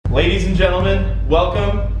Ladies and gentlemen,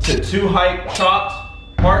 welcome to Too Hype Chopped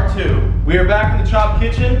Part 2. We are back in the Chop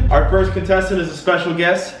Kitchen. Our first contestant is a special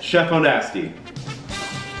guest, Chef O'Nasty.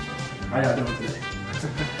 How y'all doing today?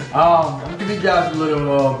 I'm gonna give you guys a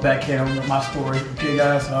little backhand of my story. Okay,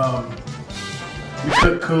 guys. We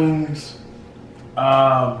cook coons,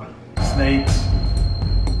 snakes,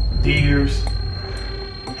 deers.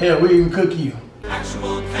 Hell, we even cook you.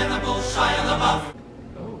 Actual cannibal Shia LaBeouf.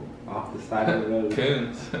 Off the side of the road.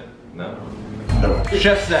 Coons. No. No.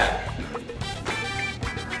 Chef Zach.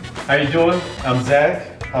 How you doing? I'm Zach.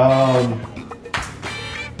 I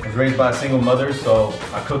was raised by a single mother, so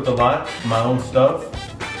I cooked a lot, my own stuff,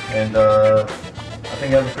 and I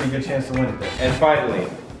think I have a pretty good chance to win it. And finally,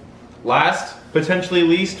 last, potentially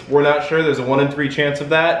least, we're not sure, there's a 1 in 3 chance of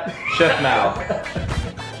that, Chef Mal.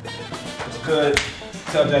 It's good.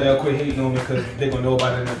 Tell Jiedel quit hating on me because they're gonna know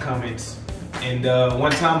about it in the comments. And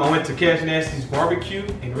one time I went to Cash Nasty's barbecue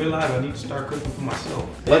and realized I need to start cooking for myself.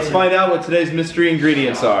 Let's find out what today's mystery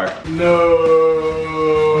ingredients are.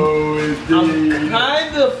 No, indeed. I'm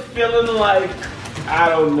kind of feeling like, I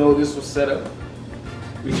don't know, this was set up.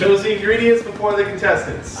 We chose the ingredients before the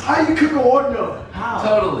contestants. How you cook a watermelon? How?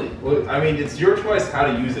 Totally. Well, I mean, it's your choice how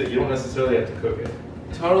to use it. You don't necessarily have to cook it.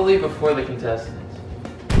 Totally before the contestants.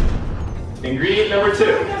 Ingredient number 2.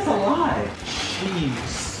 That's a lie.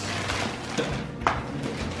 Jeez.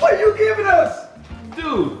 What are you giving us?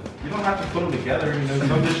 Dude, you don't have to put them together. You know,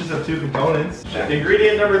 some dishes have 2 components.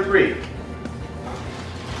 Ingredient number 3.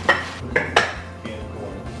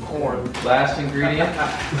 Corn. Last ingredient.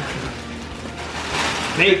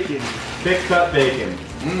 Bacon. Thick cut bacon.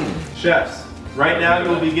 Chefs, right now you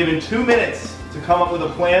will be given 2 minutes to come up with a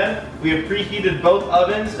plan. We have preheated both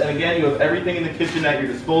ovens, and again, you have everything in the kitchen at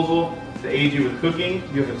your disposal to aid you with cooking.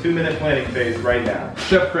 You have a 2-minute planning phase right now.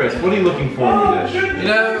 Chef Chris, what are you looking for in your dish? You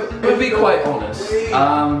know, to be quite honest,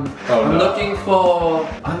 I'm looking for.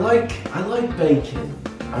 I like bacon.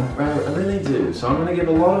 I really do. So I'm gonna give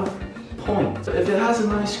a lot of points. If it has a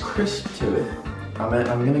nice crisp to it, I'm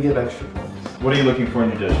gonna give extra points. What are you looking for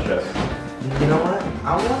in your dish, Chef? You know what?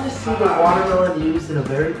 I want to see the watermelon used in a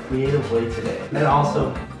very creative way today. And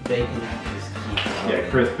also, bacon is key. Yeah,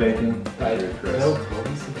 crisp bacon. Lighter crisp. No,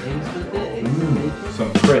 maybe some eggs with it.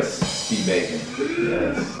 Some crispy bacon.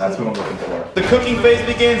 Yes, that's what I'm looking for. The cooking phase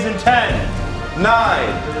begins in 10,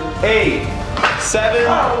 9, 8,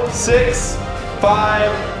 7, 6,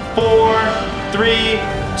 5, 4, 3,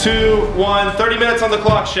 2, 1. 30 minutes on the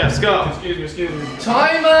clock, chefs. Go. Excuse me.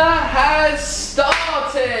 Timer has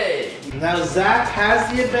started. Now Zach has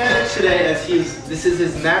the advantage today as this is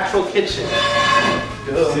his natural kitchen.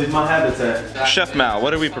 This is my habitat. Chef Mal,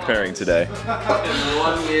 what are we preparing today? In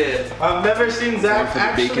 1 year. I've never seen Zach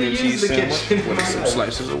actually use the kitchen. With some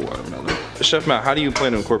slices of watermelon. Chef Mal, how do you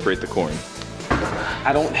plan to incorporate the corn?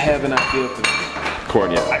 I don't have an idea for that.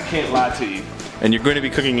 Corn, yeah. I can't lie to you. And you're going to be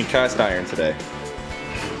cooking in cast iron today.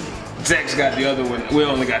 Zach's got the other one. We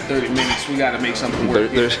only got 30 minutes. We gotta make something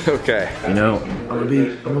work. Okay. You know, I'm gonna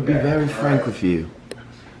be very frank with you.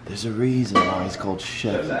 There's a reason why he's called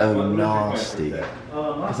Chef O'Nasty.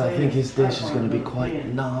 Because I think his dish is gonna be quite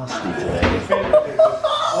nasty today.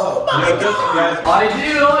 I do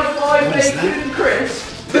like my bacon crisp.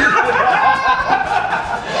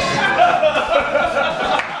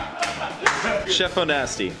 Chef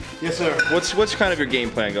O'Nasty, Yes, sir. what's kind of your game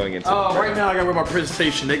plan going into? Right now I gotta work my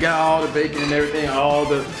presentation. They got all the bacon and everything, all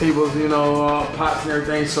the tables, you know, pots and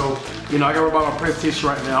everything. So, you know, I gotta work about my presentation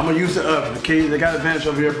right now. I'm gonna use the oven, okay? They got advantage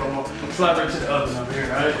over here, but I'm gonna slide right to the oven over here,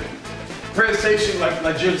 all right? Presentation, like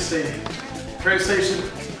Jiedel said. Presentation.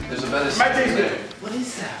 There's a better. My thing's there. What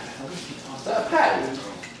is that? Is that a patty?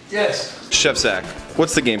 Yes. Chef Zach,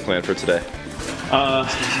 what's the game plan for today?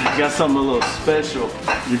 Got something a little special.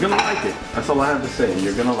 You're gonna like it. That's all I have to say.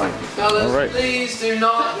 You're gonna like it. Fellas, All right. please do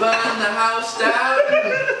not burn the house down.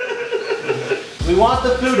 We want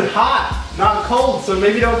the food hot, not cold, so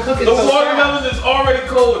maybe don't cook it The so watermelon is already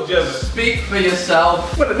cold, Jiedel. Speak for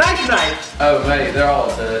yourself. With a knife. Oh mate, they're all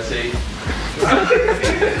dirty.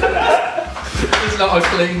 There's not a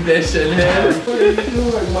clean dish in here.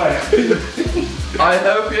 I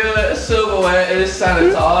hope your silverware is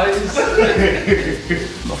sanitized.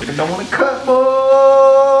 I don't want to cut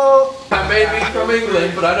more. I may be from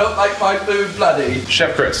England, but I don't like my food bloody.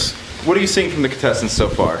 Chef Chris, what are you seeing from the contestants so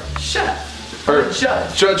far? Chef. Or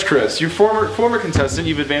Judge. Judge Chris, you're former contestant.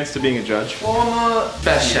 You've advanced to being a judge. Former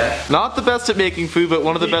best chef. Not the best at making food, but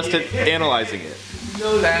one of the best at analyzing it.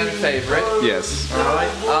 Fan favorite. Yes.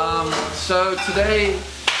 Alright. So today,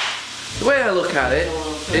 the way I look at it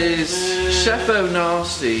is Chef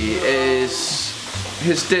O'Nasty is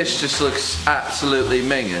his dish just looks absolutely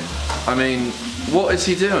minging. I mean, what is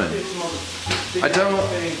he doing? I don't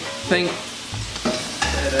think...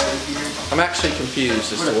 I'm actually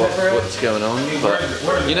confused as to what's going on, but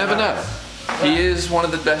you never know. He is one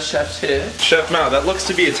of the best chefs here. Chef Mao, that looks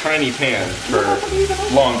to be a tiny pan for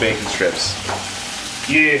long bacon strips.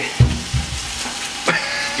 Yeah.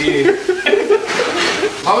 Yeah.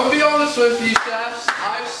 I'm gonna be honest with you, chefs.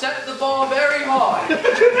 I've set the bar very high.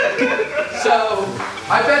 So,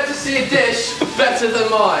 I bet to see a dish better than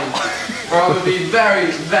mine. Or I'm gonna be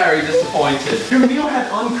very, very disappointed. Your meal had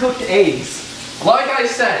uncooked eggs. Like I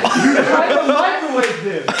said, I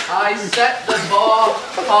set the bar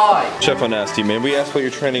high. Chef Nasty, man, we asked what you're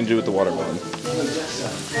trying to do with the watermelon.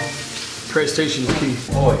 Presentation is key.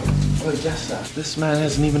 Boy, this man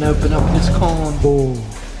hasn't even opened up his corn. Oh.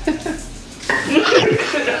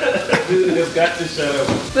 Got to shut up.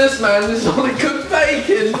 This man has only cooked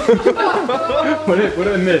bacon. What did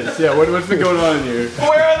I miss? Yeah, what's been going on in here?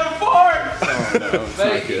 Where are the forks? Oh, no,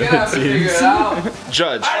 Mate, you're gonna have to figure it out.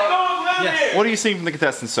 Judge, Yes. what are you seeing from the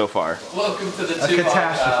contestants so far? Welcome to the A two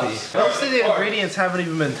catastrophe. Most of the ingredients haven't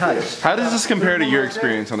even been touched. How does this compare to your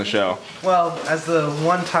experience on the show? Well, as the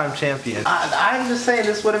one-time champion, I'm just saying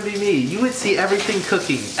this wouldn't be me. You would see everything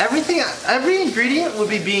cooking. Every ingredient would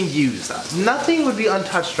be being used. Nothing would be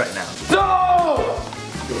untouched right now. No!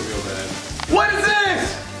 What is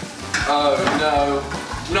this? Oh no.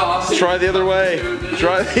 No, I've seen Try the other way.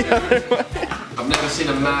 Try the other way. I've never seen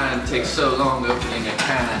a man take so long opening a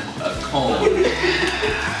can of corn.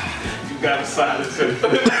 You gotta silence him.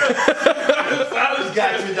 Silence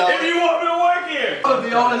him. If you want me to work here. I'll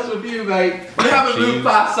be honest with you, mate. We haven't moved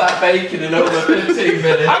past that bacon in over 15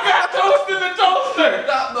 minutes. I got toast in the toaster.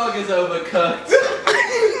 That mug is overcooked.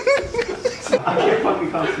 I can't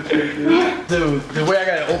fucking concentrate, dude. Dude, the way I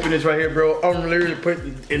gotta open this right here, bro, I'm literally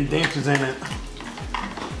putting indentures in it.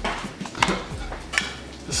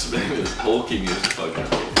 This man is hulking his fuck out.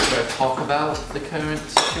 Should I talk about the current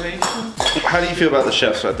situation? How do you feel about the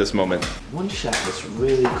chefs at this moment? One chef that's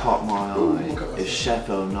really caught my eye is Chef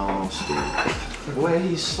Nasty. The way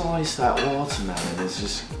he sliced that watermelon is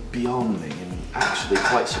just beyond me and actually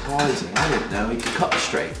quite surprising. I didn't know he could cut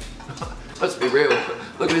straight. Let's be real.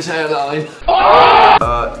 Look at his hairline.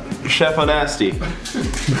 Chef Nasty,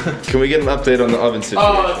 can we get an update on the oven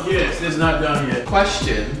situation? Yes, it's not done yet.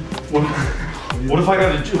 Question. What if I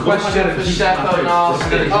got a Question for Chef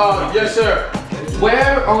Nasty. Yes, sir.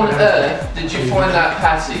 Where on earth did you find that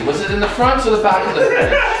patty? Was it in the front or the back of the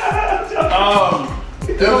plate?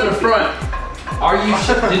 It was in the front.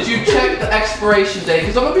 Did you check the expiration date?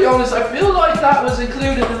 Because I'm gonna be honest, I feel like that was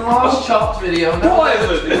included in the last Chopped video.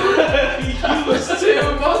 That was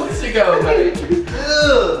 2 months ago, mate.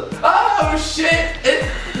 Oh shit!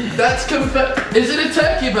 That's confirmed. Is it a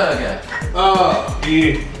turkey burger? Oh,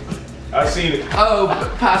 yeah. I seen it. Oh,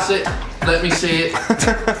 pass it. Let me see it.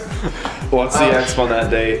 What's the exp on that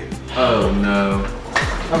date? Oh no.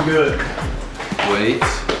 I'm good. Wait.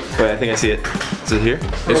 Wait, I think I see it. Is it here?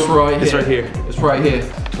 It's right here. It's right here. It's right here.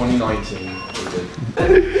 2019.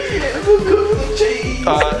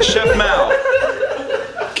 Chef Mao,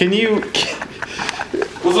 can you...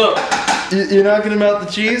 What's up? You're not gonna melt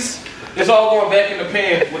the cheese? It's all going back in the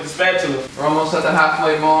pan with the spatula. We're almost at the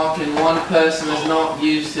halfway mark and one person has not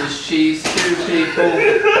used his cheese. 2 people.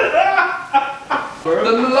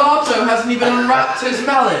 The mulatto hasn't even unwrapped his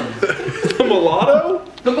melon. The mulatto?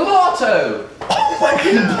 The mulatto!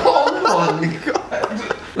 Oh my god!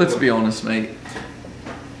 Let's be honest, mate.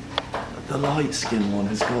 The light-skinned one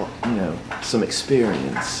has got, you know, some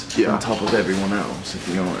experience on top of everyone else, if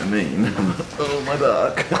you know what I mean. Oh, my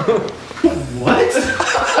back. What?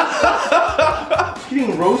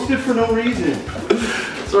 Getting roasted for no reason.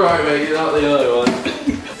 It's alright, mate. You're not the other one.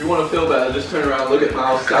 If you want to feel better, just turn around and look at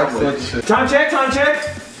Miles' sandwich. Time check, time check.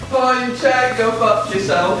 Fine, check. Go fuck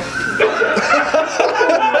yourself.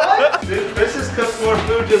 What? This is cooked for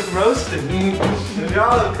food just roasted.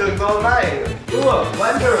 Y'all have cooked all night. Ooh, a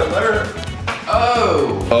blender alert.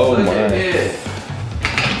 Oh. Oh look my. at here.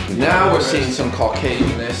 Now we're seeing some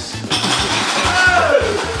Caucasianness.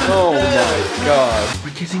 Oh my god.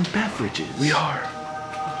 We're getting beverages. We are.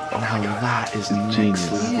 Now that is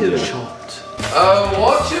nicely chopped. Oh,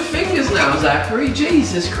 watch your fingers now, Zachary.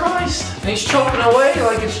 Jesus Christ. And he's chopping away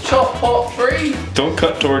like it's chop pot free. Don't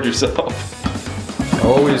cut toward yourself.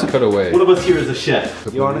 Always cut away. One of us here is a chef.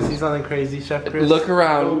 You want to see something crazy, Chef Chris? Look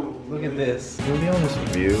around. Oh, look at this. To be honest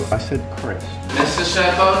with you, I said Chris. Mr.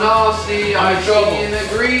 Chef Nasty, I see an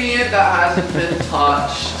ingredient that hasn't been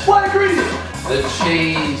touched. What ingredient? The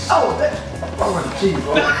cheese. Oh, cheese.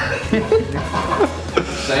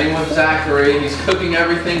 Same with Zachary. He's cooking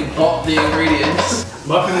everything but the ingredients.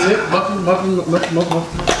 Muffin is it? Muffin.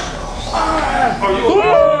 Are you?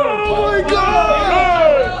 Oh my God!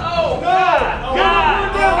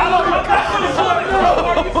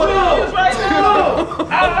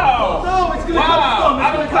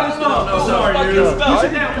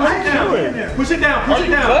 Push it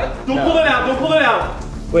down. Don't pull it out.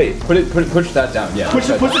 Wait, push that down. Yeah. Push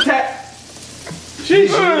the tap. Is he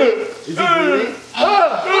bleeding?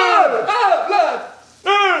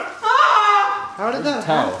 How did that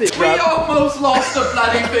happen? We almost lost a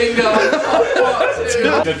bloody finger.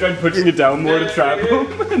 I tried pushing it down more to trap him.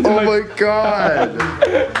 Oh my God!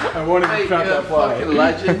 I wanted to trap that fly. Fucking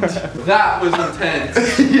legend. That was intense.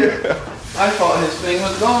 I thought his thing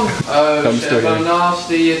was gone. Oh, Chef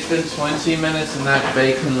Nasty, it's been 20 minutes and that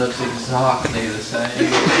bacon looks exactly the same.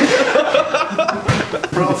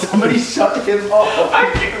 Bro, somebody shut him off. I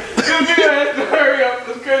can't. You have to hurry up.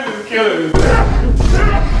 This kid is killing me.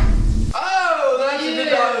 Oh, that's a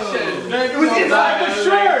deduction. It was inside the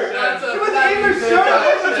shirt. That's a It was in the shirt. What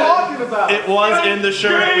are you talking about? It was in the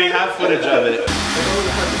shirt. We have footage of it.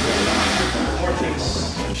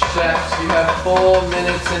 Chefs, you have 4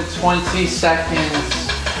 minutes and 20 seconds.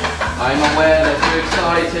 I'm aware that you're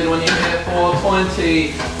excited when you hear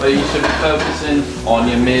 4:20, but you should be focusing on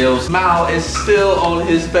your meals. Mal is still on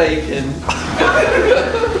his bacon.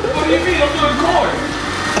 What do you mean? I'm doing corn.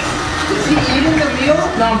 Is he eating the meal?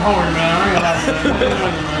 No, I'm hungry, man. I ain't gonna lie to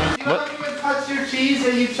you. You don't even touch your cheese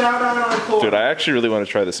and you chow down on the corn. Dude, I actually really want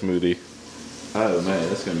to try the smoothie. Oh man,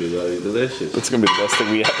 that's gonna be bloody delicious. It's gonna be the best thing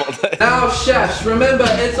we have all day. Now chefs, remember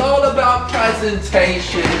it's all about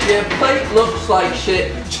presentation. If your plate looks like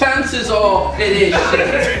shit, chances are it is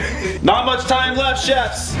shit. Not much time left,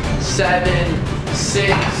 chefs. 7,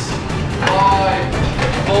 6, 5,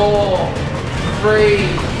 4, 3,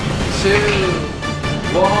 2,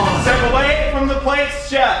 1. Step away from the plates,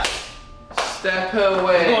 chef. Step Let's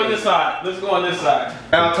away. go on this side. Let's go on this side.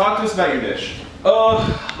 Now talk to us about your dish.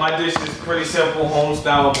 My dish is pretty simple, home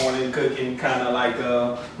style morning cooking, kind of like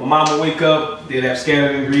my mama wake up, they'd have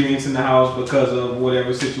scattered ingredients in the house because of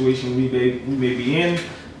whatever situation we may be in,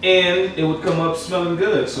 and it would come up smelling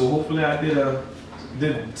good. So hopefully I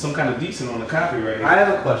did some kind of decent on the copy right here. I have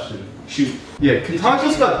a question. Shoot. Yeah, Can you talk to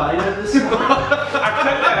us about bite of this? I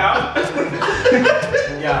cut that out.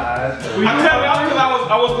 Yeah. I cut it out because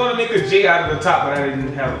I was gonna make a J out of the top, but I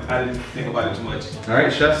didn't think about it too much. All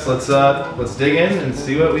right, chefs, let's dig in and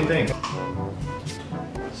see what we think.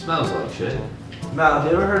 Smells like shit. Mal,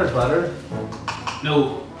 have you ever heard of butter?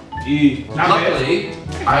 No. Not bad. Luckily,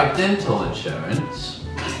 I have dental insurance.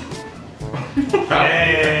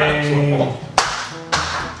 Hey.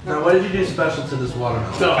 Now, what did you do special to this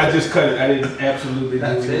watermelon? I just cut it. I didn't absolutely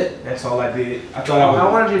That's do it? That's all I did. I thought I would. I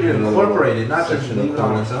wanted you to incorporate it, not just leave it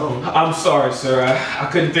on its own. I'm sorry, sir. I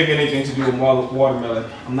couldn't think of anything to do with watermelon.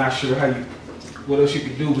 I'm not sure what else you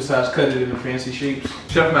could do besides cut it into fancy shapes.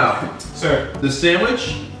 Chef Mal, Sir. the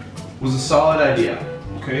sandwich was a solid idea,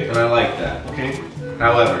 Okay. and I like that. Okay.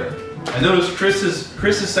 However, I noticed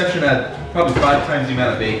Chris's section had probably 5 times the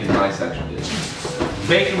amount of bacon my section did.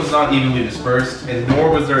 Bacon was not evenly dispersed, and nor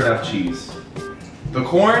was there enough cheese. The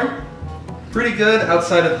corn, pretty good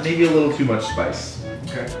outside of maybe a little too much spice.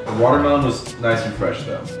 Okay. The watermelon was nice and fresh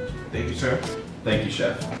though. Thank you, sir. Thank you,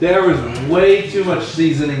 chef. There was way too much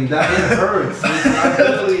seasoning. That it hurts. I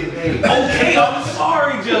literally hate. Okay, I'm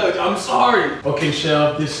sorry, Judge. I'm sorry. Okay,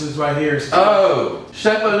 chef, this is right here. Oh,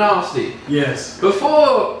 Chef Nasty. Yes.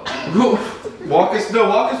 Before. Walk us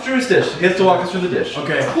through his dish. He has to walk us through the dish.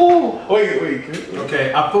 Okay. Wait.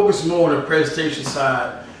 Okay, I focus more on the presentation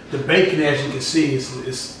side. The bacon, as you can see,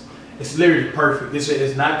 is literally perfect.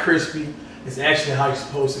 It's not crispy. It's actually how you're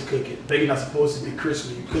supposed to cook it. Bacon not supposed to be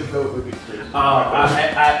crispy. You cook it with it. I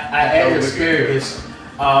add asparagus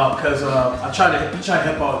because I try to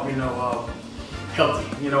help out,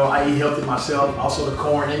 healthy. I eat healthy myself. Also the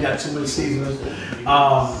corn, ain't got too many seasonings.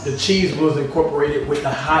 The cheese was incorporated with the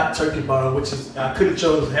hot turkey butter, which is, I could have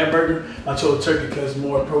chose hamburger. I chose turkey because it's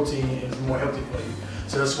more protein and it's more healthy for you.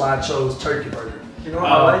 So that's why I chose turkey burger.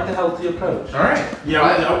 I like the healthy approach. All right.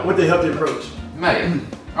 Yeah, with the healthy approach. Mate,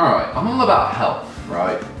 alright, I'm all about health,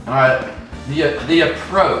 right? Alright, the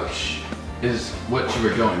approach is what you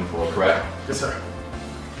were going for, correct? Yes, sir.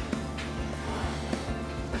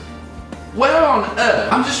 Where on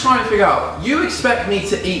earth? I'm just trying to figure out, you expect me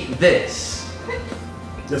to eat this?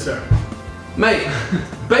 Yes, sir. Mate,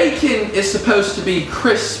 bacon is supposed to be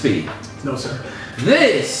crispy. No, sir.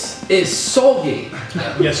 This is soggy.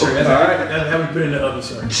 Yes, sir. That's how we put it in the oven,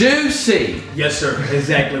 sir. Juicy. Yes, sir.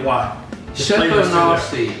 Exactly why. Chef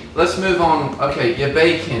Nasty, let's move on. Okay, your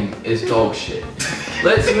bacon is dog shit.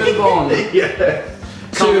 Let's move on. Yeah.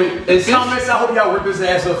 Comments, I hope y'all rip his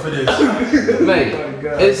ass up for this. Mate,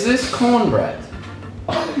 is this cornbread?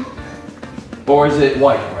 Or is it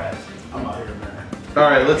white bread? I'm out here, man. All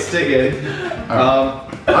right, let's dig in.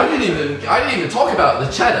 I didn't even talk about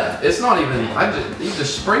the cheddar. It's not even. You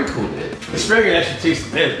just sprinkled it. The asparagus actually tastes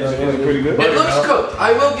bad. It's pretty good. It looks cooked.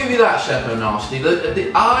 I will give you that, Chef O'Nasty.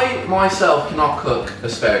 I myself cannot cook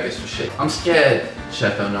asparagus for shit. I'm scared,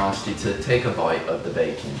 Chef O'Nasty, to take a bite of the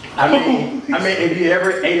bacon. I mean, if you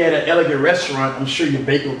ever ate at an elegant restaurant, I'm sure your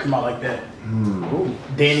bacon would come out like that. Ooh,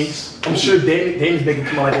 Denny's. I'm sure Denny's bacon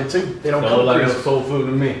come out like that too. They don't Don't come look like crisp. it's soul food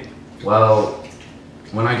to me. Well,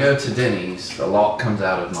 when I go to Denny's, a lot comes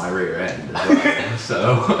out of my rear end as well.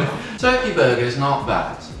 So, turkey burger is not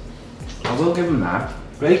bad. I will give him that.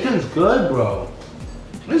 Bacon's good, bro.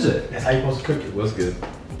 Is it? That's how you're supposed to cook it. Was good.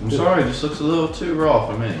 I'm sorry, it just looks a little too raw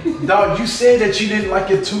for me. Dog, you said that you didn't like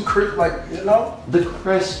it too crisp, like, you know? The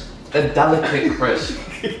crisp, a delicate crisp.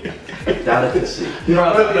 A delicacy.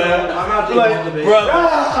 Bro, man, I'm not taking all the bacon. You're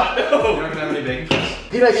not gonna have any bacon?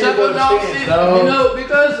 He like Chef O'Nasty, you know,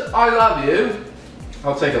 because I love you,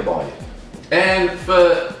 I'll take a bite. And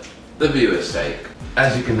for the viewer's sake,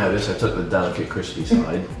 as you can notice, I took the delicate crispy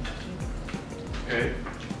side. Okay.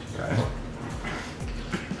 Okay.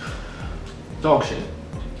 Dog shit.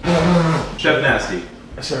 Chef Nasty.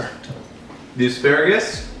 Yes, sir. The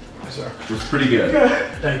asparagus Yes, sir. was pretty good.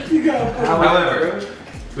 Thank you. However,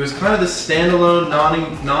 it was kind of the standalone,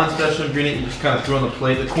 non-special ingredient you just kind of threw on the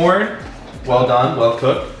plate. The corn, well done, well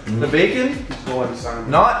cooked. The bacon,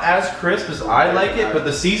 not as crisp as I like it, but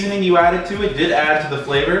the seasoning you added to it did add to the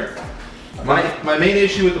flavor. My main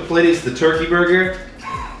issue with the plate is the turkey burger.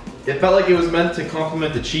 It felt like it was meant to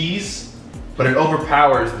complement the cheese, but it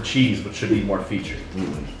overpowers the cheese, which should be more featured.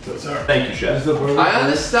 Thank you, Chef. I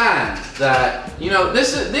understand that, you know,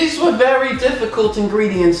 these were very difficult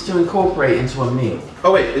ingredients to incorporate into a meal.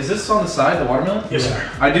 Oh wait, is this on the side, the watermelon? Yes,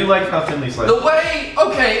 sir. I do like how thinly sliced. The way,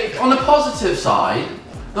 okay, on the positive side,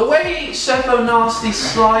 the way Chef O'Nasty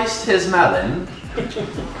sliced his melon,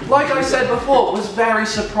 like I said before, was very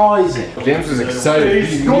surprising. James was excited.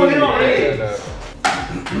 He's going in on it.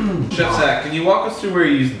 Chef Zach, can you walk us through where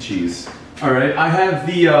you use the cheese? All right, I have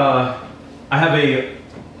a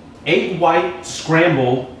egg white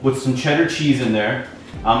scramble with some cheddar cheese in there.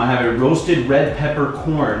 I have a roasted red pepper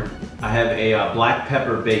corn. I have a black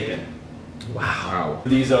pepper bacon. Wow. For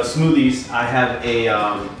these smoothies, I have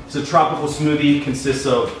it's a tropical smoothie, consists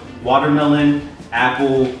of watermelon,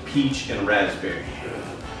 apple, peach, and raspberry.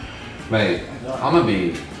 Mate, I'm gonna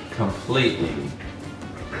be completely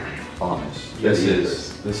honest. This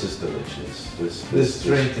is delicious. This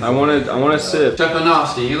drink. I want to sip. Chef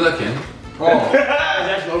O'Nasty, you looking? Oh, it's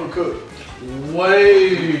actually overcooked.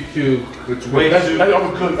 Way too. That's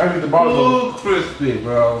overcooked. I mean, the bottom of Too crispy,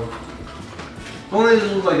 bro. Only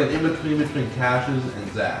lose like an in-between between Cassius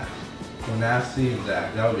and Zach. So Nasty and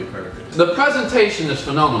Zach, that would be perfect. The presentation is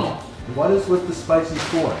phenomenal. What is with the spicy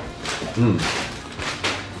corn?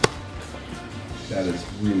 That is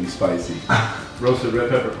really spicy. Roasted red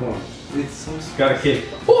pepper corn. It's so Got a kick.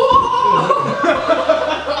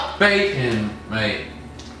 Bacon, mate.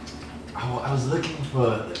 I was looking for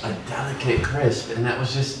a delicate crisp, and that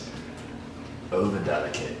was just over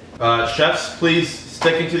delicate. Chefs, please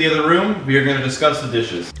stick into the other room. We are going to discuss the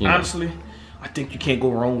dishes. Honestly, I think you can't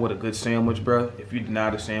go wrong with a good sandwich, bro. If you deny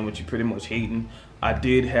the sandwich, you're pretty much hating. I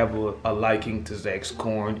did have a liking to Zach's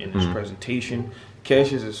corn in this presentation.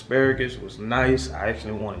 Cassius' asparagus was nice. I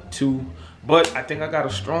actually wanted two. But I think I got a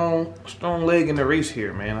strong leg in the race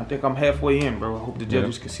here, man. I think I'm halfway in, bro. I hope the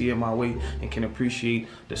judges can see it my way and can appreciate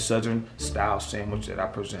the Southern style sandwich that I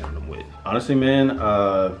presented them with. Honestly, man,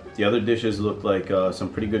 the other dishes looked like some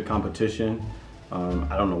pretty good competition.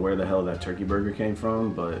 I don't know where the hell that turkey burger came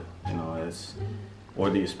from, but you know, or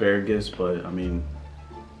the asparagus, but I mean,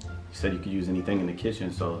 you said you could use anything in the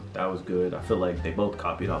kitchen, so that was good. I feel like they both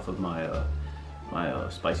copied off of my my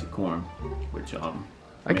spicy corn, which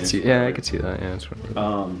I could see. Yeah, I could see that. Yeah, that's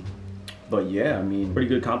right. But yeah, I mean, pretty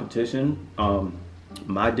good competition.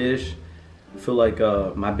 My dish, I feel like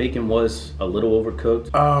my bacon was a little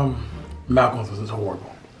overcooked. Malcolm's was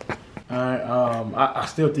horrible. Alright, I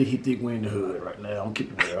still think he think we're in the hood right now. I'm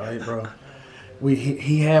keeping it right, bro.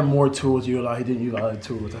 He had more tools utilized. He didn't utilize the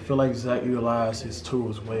tools. I feel like Zach utilized his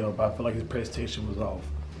tools well, but I feel like his presentation was off.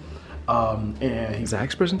 And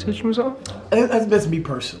Zach's presentation was off? That's me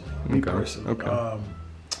personally. Okay.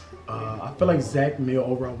 I feel like Zach's meal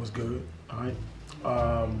overall was good. All right.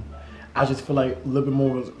 I just feel like a little bit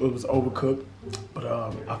more it was overcooked, but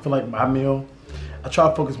I feel like my meal, I try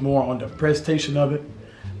to focus more on the presentation of it.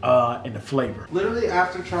 and the flavor. Literally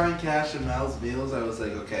after trying Cash and Mel's meals, I was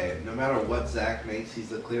like, okay, no matter what Zach makes, he's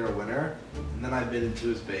the clear winner. And then I bit into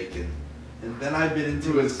his bacon. And then I bit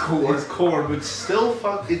into his corn, which still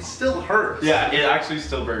it still hurts. Yeah, it actually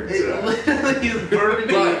still burns. It literally is burning.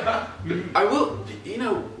 But I will, you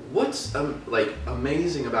know, what's like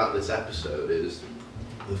amazing about this episode is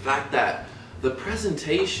the fact that the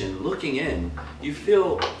presentation, looking in, you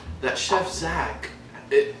feel that Chef Zach,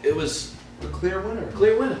 it was a clear winner.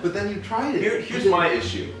 Clear winner. But then you tried it. Here's my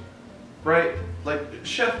issue, right? Like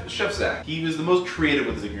Chef Zach, he was the most creative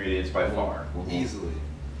with his ingredients by far. Easily.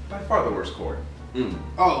 By far the worst corn.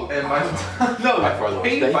 Oh, and by far the worst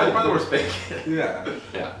bacon. By far the worst bacon.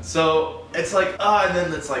 Yeah. So it's like, and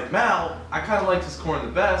then it's like, Mal, I kind of liked his corn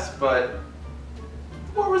the best, but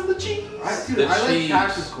where was the cheese? I like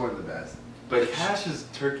Cash's corn the best. But Cash's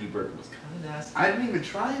turkey burger was kind of nasty. I didn't even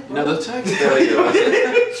try it. No, the turkey burger it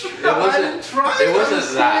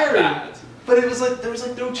wasn't that bad. But it was like there was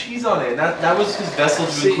like no cheese on it. That was his vessel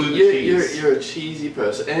to include the cheese. You're a cheesy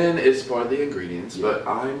person, and it's part of the ingredients. Yeah. But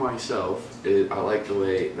I myself, I like the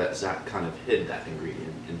way that Zach kind of hid that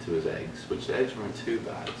ingredient into his eggs, which the eggs weren't too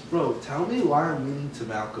bad. Bro, tell me why I'm leaning to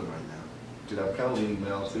Malcolm right now. Dude, I'm kind of leaning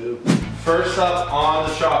Mel too. First up on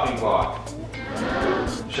the chopping block,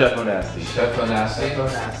 Chef O'Nasty. Chef O'Nasty. Chef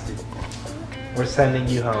O'Nasty. We're sending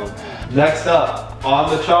you home. Next up on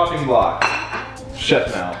the chopping block, Chef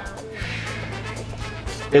Mal.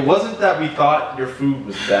 It wasn't that we thought your food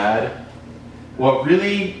was bad. What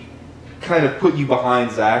really kind of put you behind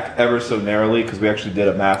Zach ever so narrowly, because we actually did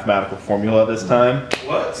a mathematical formula this time.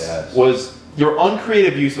 What? Yes. Was your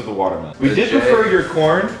uncreative use of the watermelon. We did prefer your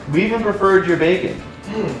corn. We even preferred your bacon.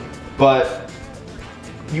 But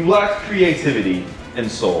you lacked creativity and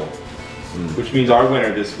soul, which means our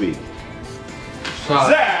winner this week,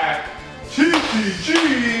 Zach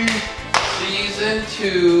TTG. Season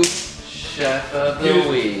 2. Chef of the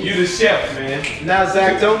week. You the chef, man. Now,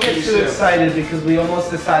 Zach, don't get too excited because we almost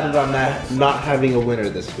decided on that not having a winner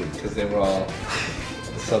this week because they were all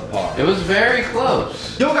subpar. It was very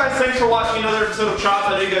close. Yo guys, thanks for watching another episode of Chopped.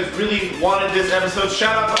 I know you guys really wanted this episode.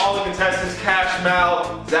 Shout out to all the contestants, Cash,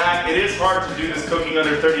 Mal, Zach. It is hard to do this cooking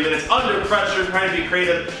under 30 minutes, under pressure, trying to be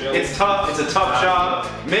creative. It's tough, it's a tough job.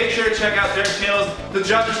 Make sure to check out their channels, the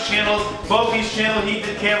judges' channels, Boki's channel. He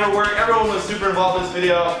did camera work. Everyone was super involved in this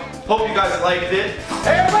video. Hope you guys liked it.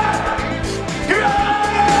 Hey,